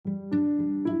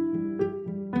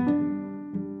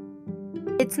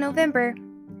It's November.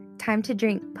 Time to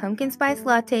drink pumpkin spice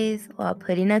lattes while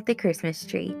putting up the Christmas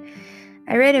tree.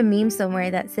 I read a meme somewhere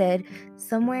that said,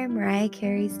 "Somewhere Mariah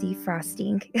Carey's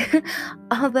defrosting."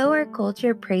 Although our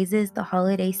culture praises the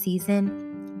holiday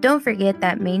season, don't forget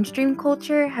that mainstream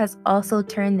culture has also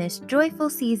turned this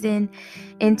joyful season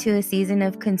into a season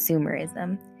of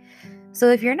consumerism. So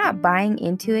if you're not buying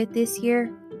into it this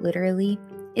year, literally,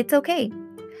 it's okay.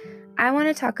 I want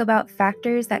to talk about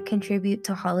factors that contribute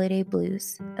to holiday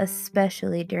blues,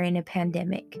 especially during a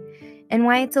pandemic, and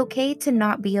why it's okay to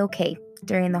not be okay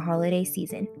during the holiday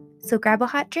season. So grab a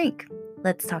hot drink.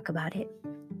 Let's talk about it.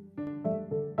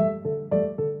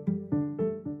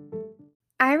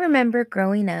 I remember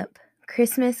growing up,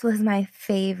 Christmas was my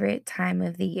favorite time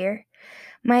of the year.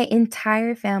 My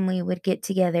entire family would get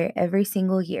together every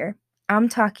single year. I'm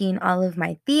talking all of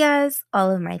my tias,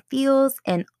 all of my tios,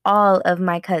 and all of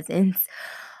my cousins,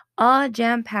 all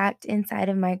jam packed inside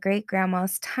of my great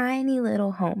grandma's tiny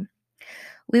little home.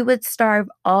 We would starve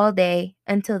all day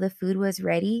until the food was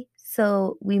ready,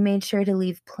 so we made sure to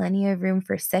leave plenty of room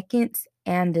for seconds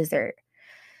and dessert.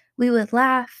 We would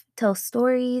laugh, tell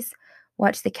stories,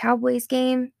 watch the Cowboys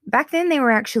game. Back then, they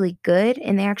were actually good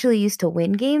and they actually used to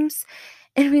win games,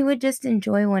 and we would just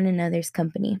enjoy one another's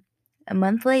company. A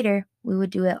month later, we would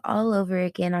do it all over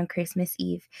again on Christmas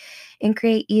Eve and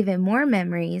create even more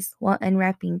memories while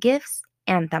unwrapping gifts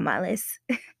and tamales.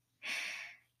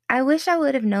 I wish I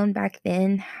would have known back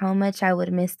then how much I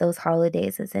would miss those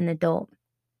holidays as an adult.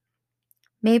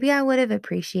 Maybe I would have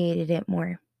appreciated it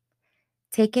more,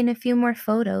 taken a few more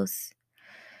photos,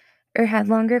 or had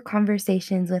longer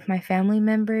conversations with my family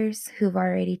members who've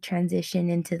already transitioned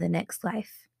into the next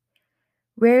life.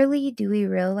 Rarely do we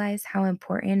realize how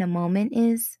important a moment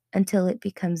is until it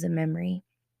becomes a memory.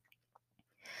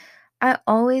 I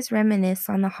always reminisce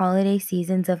on the holiday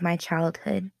seasons of my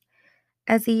childhood.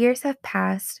 As the years have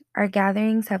passed, our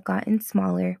gatherings have gotten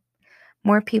smaller,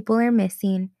 more people are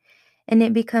missing, and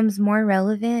it becomes more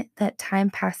relevant that time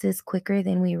passes quicker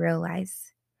than we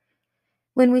realize.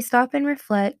 When we stop and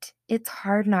reflect, it's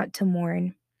hard not to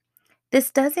mourn. This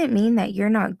doesn't mean that you're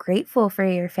not grateful for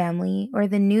your family or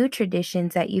the new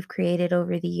traditions that you've created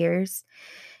over the years.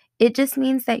 It just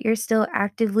means that you're still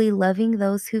actively loving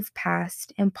those who've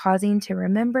passed and pausing to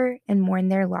remember and mourn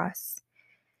their loss.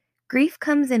 Grief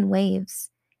comes in waves,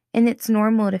 and it's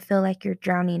normal to feel like you're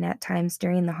drowning at times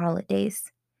during the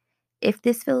holidays. If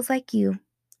this feels like you,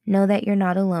 know that you're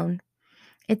not alone.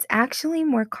 It's actually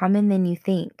more common than you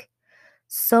think.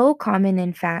 So common,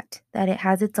 in fact, that it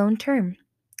has its own term.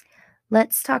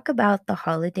 Let's talk about the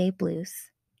holiday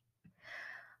blues.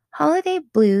 Holiday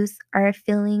blues are a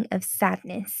feeling of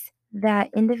sadness that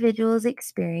individuals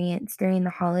experience during the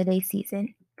holiday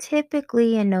season,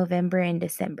 typically in November and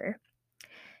December.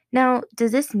 Now,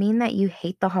 does this mean that you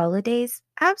hate the holidays?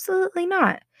 Absolutely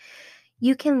not.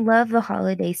 You can love the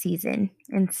holiday season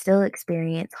and still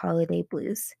experience holiday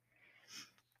blues.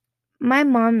 My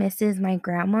mom misses my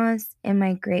grandmas and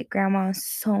my great grandmas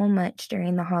so much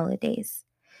during the holidays.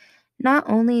 Not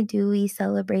only do we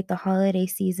celebrate the holiday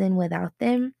season without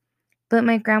them, but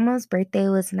my grandma's birthday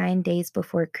was 9 days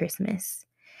before Christmas.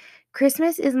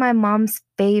 Christmas is my mom's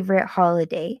favorite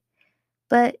holiday,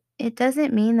 but it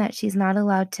doesn't mean that she's not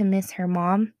allowed to miss her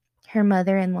mom, her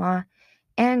mother in law,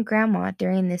 and grandma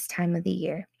during this time of the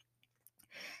year.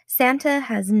 Santa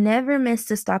has never missed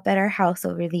a stop at our house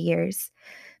over the years.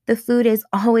 The food is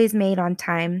always made on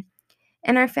time,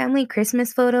 and our family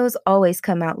Christmas photos always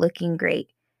come out looking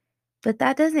great. But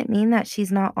that doesn't mean that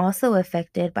she's not also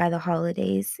affected by the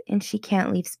holidays and she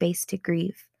can't leave space to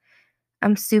grieve.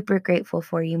 I'm super grateful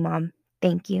for you, Mom.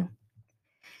 Thank you.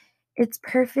 It's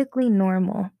perfectly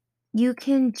normal. You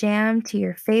can jam to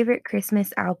your favorite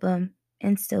Christmas album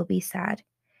and still be sad.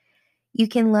 You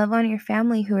can love on your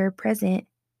family who are present,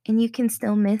 and you can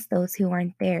still miss those who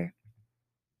aren't there.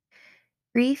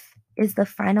 Grief is the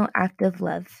final act of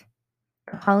love.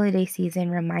 The holiday season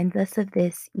reminds us of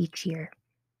this each year.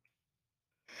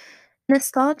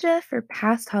 Nostalgia for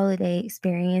past holiday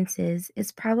experiences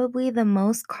is probably the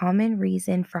most common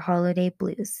reason for holiday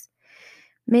blues.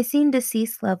 Missing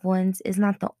deceased loved ones is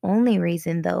not the only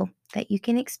reason, though, that you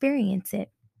can experience it.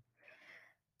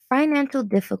 Financial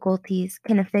difficulties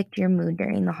can affect your mood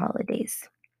during the holidays.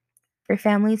 For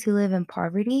families who live in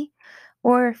poverty,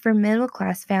 or for middle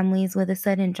class families with a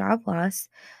sudden job loss,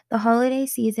 the holiday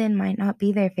season might not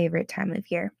be their favorite time of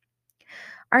year.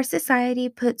 Our society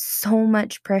puts so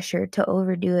much pressure to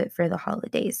overdo it for the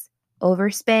holidays,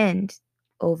 overspend,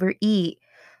 overeat,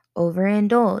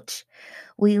 overindulge.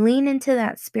 We lean into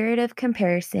that spirit of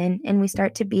comparison and we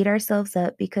start to beat ourselves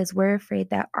up because we're afraid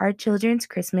that our children's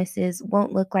Christmases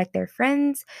won't look like their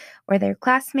friends or their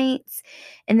classmates.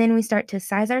 And then we start to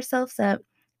size ourselves up,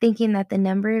 thinking that the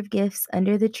number of gifts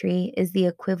under the tree is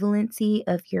the equivalency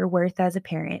of your worth as a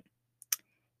parent.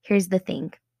 Here's the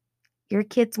thing, your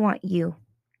kids want you,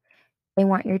 they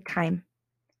want your time,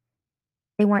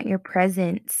 they want your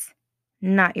presence,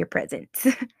 not your presents.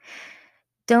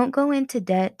 Don't go into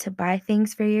debt to buy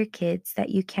things for your kids that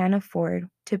you can't afford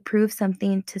to prove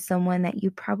something to someone that you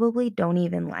probably don't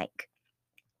even like.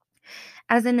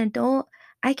 As an adult,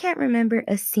 I can't remember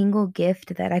a single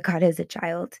gift that I got as a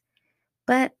child,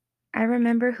 but I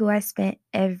remember who I spent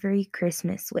every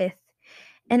Christmas with,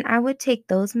 and I would take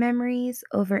those memories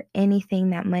over anything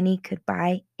that money could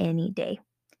buy any day.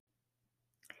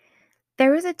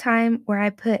 There was a time where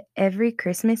I put every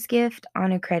Christmas gift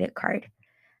on a credit card.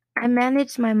 I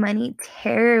managed my money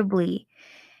terribly.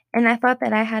 And I thought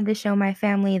that I had to show my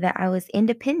family that I was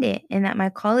independent and that my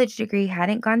college degree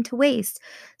hadn't gone to waste.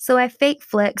 So I fake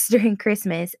flexed during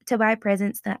Christmas to buy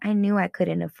presents that I knew I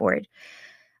couldn't afford.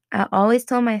 I always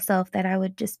told myself that I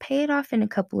would just pay it off in a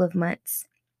couple of months.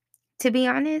 To be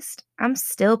honest, I'm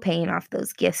still paying off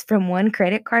those gifts from one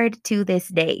credit card to this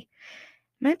day.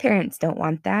 My parents don't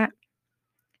want that.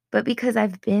 But because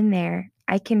I've been there,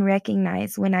 I can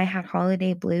recognize when I had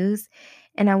holiday blues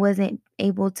and I wasn't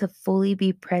able to fully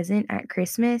be present at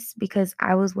Christmas because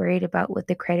I was worried about what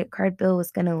the credit card bill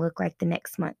was going to look like the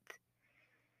next month.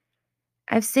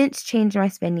 I've since changed my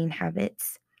spending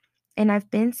habits and I've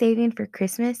been saving for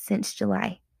Christmas since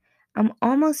July. I'm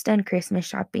almost done Christmas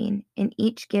shopping and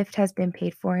each gift has been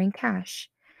paid for in cash.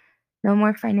 No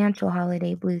more financial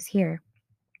holiday blues here.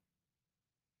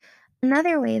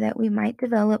 Another way that we might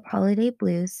develop holiday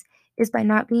blues is by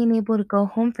not being able to go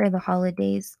home for the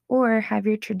holidays or have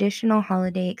your traditional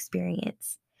holiday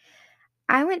experience.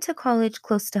 I went to college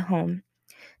close to home,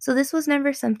 so this was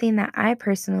never something that I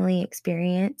personally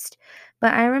experienced,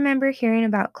 but I remember hearing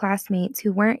about classmates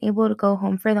who weren't able to go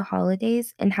home for the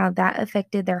holidays and how that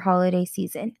affected their holiday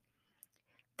season.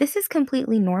 This is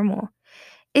completely normal.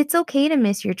 It's okay to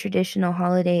miss your traditional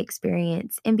holiday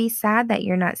experience and be sad that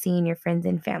you're not seeing your friends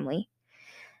and family.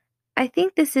 I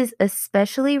think this is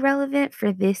especially relevant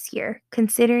for this year,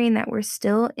 considering that we're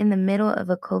still in the middle of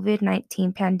a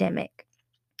COVID-19 pandemic.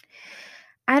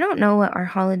 I don't know what our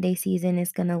holiday season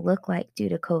is going to look like due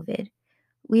to COVID.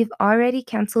 We've already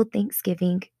canceled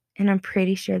Thanksgiving, and I'm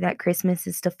pretty sure that Christmas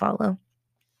is to follow.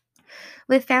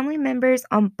 With family members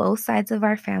on both sides of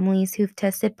our families who've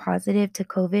tested positive to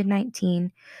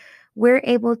COVID-19, we're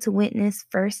able to witness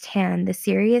firsthand the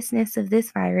seriousness of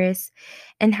this virus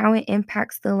and how it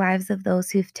impacts the lives of those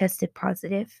who've tested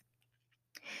positive.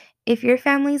 If your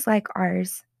family's like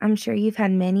ours, I'm sure you've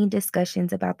had many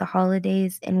discussions about the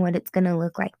holidays and what it's going to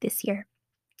look like this year.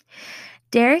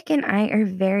 Derek and I are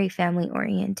very family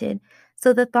oriented,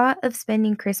 so the thought of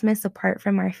spending Christmas apart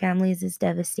from our families is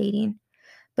devastating.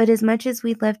 But as much as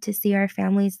we'd love to see our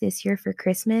families this year for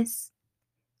Christmas,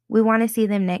 we want to see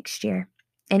them next year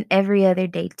and every other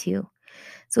day too.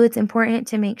 So it's important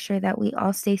to make sure that we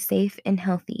all stay safe and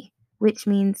healthy, which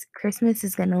means Christmas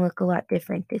is going to look a lot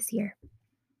different this year.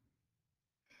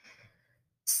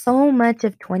 So much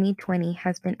of 2020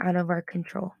 has been out of our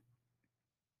control.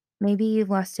 Maybe you've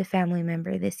lost a family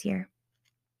member this year.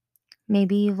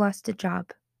 Maybe you've lost a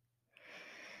job.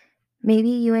 Maybe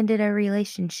you ended a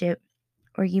relationship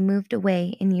or you moved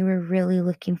away and you were really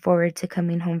looking forward to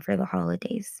coming home for the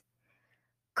holidays.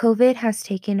 COVID has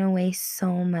taken away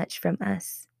so much from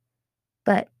us.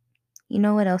 But you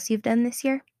know what else you've done this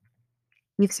year?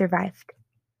 You've survived.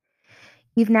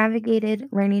 You've navigated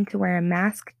learning to wear a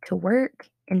mask to work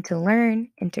and to learn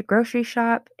and to grocery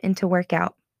shop and to work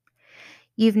out.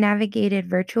 You've navigated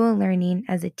virtual learning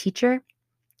as a teacher,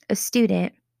 a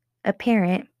student, a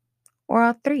parent, or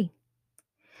all three.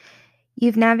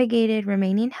 You've navigated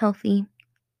remaining healthy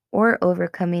or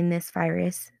overcoming this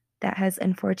virus that has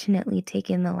unfortunately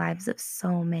taken the lives of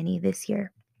so many this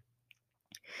year.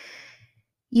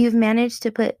 You've managed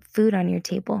to put food on your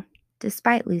table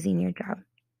despite losing your job.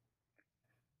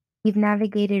 You've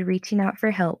navigated reaching out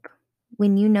for help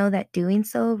when you know that doing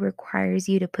so requires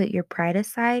you to put your pride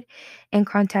aside and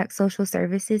contact social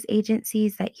services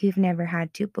agencies that you've never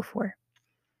had to before.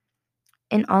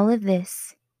 In all of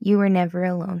this, you were never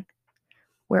alone.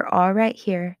 We're all right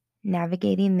here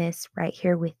navigating this right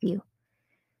here with you.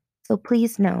 So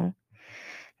please know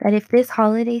that if this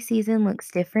holiday season looks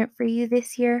different for you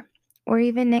this year or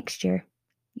even next year,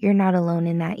 you're not alone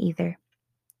in that either.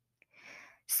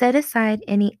 Set aside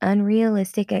any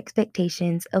unrealistic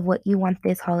expectations of what you want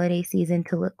this holiday season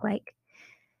to look like.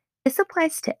 This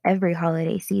applies to every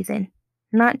holiday season,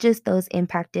 not just those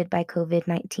impacted by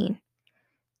COVID-19.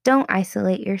 Don't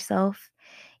isolate yourself.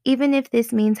 Even if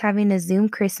this means having a Zoom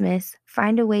Christmas,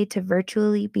 find a way to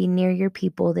virtually be near your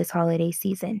people this holiday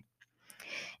season.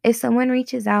 If someone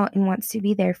reaches out and wants to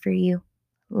be there for you,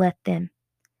 let them.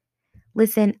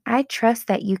 Listen, I trust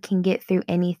that you can get through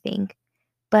anything,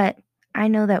 but I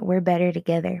know that we're better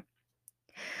together.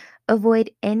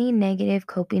 Avoid any negative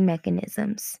coping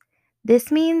mechanisms.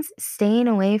 This means staying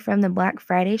away from the Black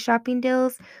Friday shopping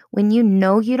deals when you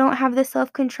know you don't have the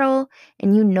self control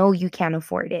and you know you can't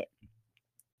afford it.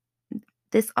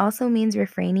 This also means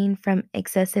refraining from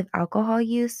excessive alcohol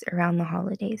use around the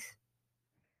holidays.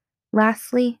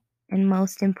 Lastly, and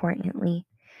most importantly,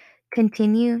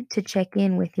 continue to check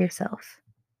in with yourself.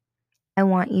 I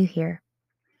want you here.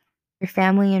 Your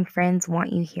family and friends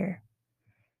want you here.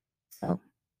 So,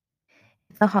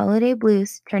 if the holiday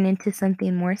blues turn into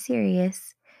something more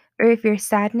serious, or if your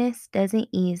sadness doesn't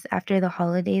ease after the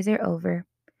holidays are over,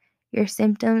 your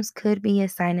symptoms could be a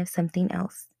sign of something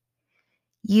else.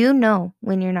 You know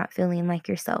when you're not feeling like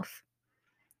yourself.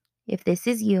 If this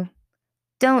is you,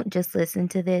 don't just listen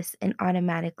to this and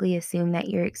automatically assume that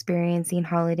you're experiencing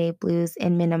holiday blues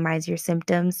and minimize your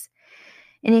symptoms.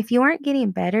 And if you aren't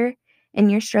getting better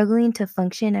and you're struggling to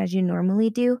function as you normally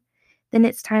do, then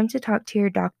it's time to talk to your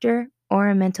doctor or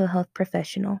a mental health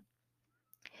professional.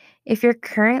 If you're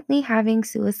currently having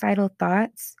suicidal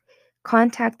thoughts,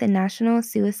 contact the National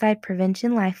Suicide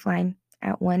Prevention Lifeline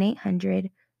at 1 800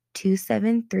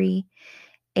 273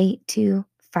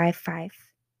 8255.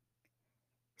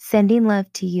 Sending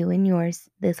love to you and yours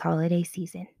this holiday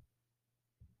season.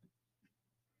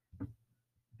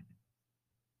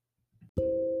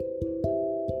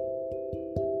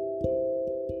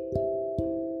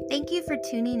 Thank you for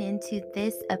tuning into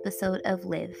this episode of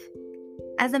Live.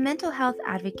 As a mental health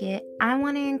advocate, I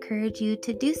want to encourage you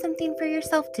to do something for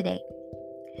yourself today.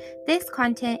 This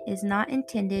content is not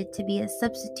intended to be a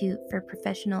substitute for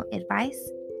professional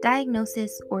advice,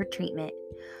 diagnosis, or treatment.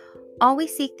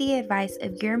 Always seek the advice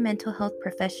of your mental health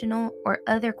professional or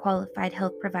other qualified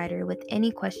health provider with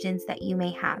any questions that you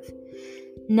may have.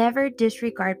 Never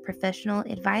disregard professional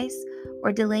advice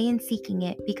or delay in seeking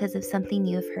it because of something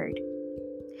you have heard.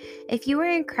 If you are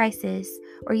in crisis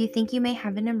or you think you may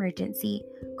have an emergency,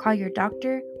 call your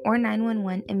doctor or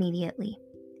 911 immediately.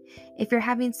 If you're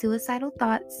having suicidal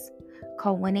thoughts,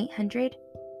 call 1 800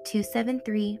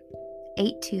 273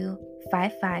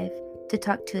 8255 to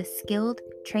talk to a skilled,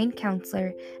 trained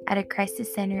counselor at a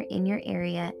crisis center in your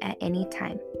area at any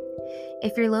time.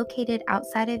 If you're located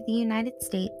outside of the United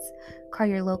States, call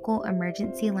your local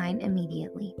emergency line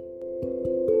immediately.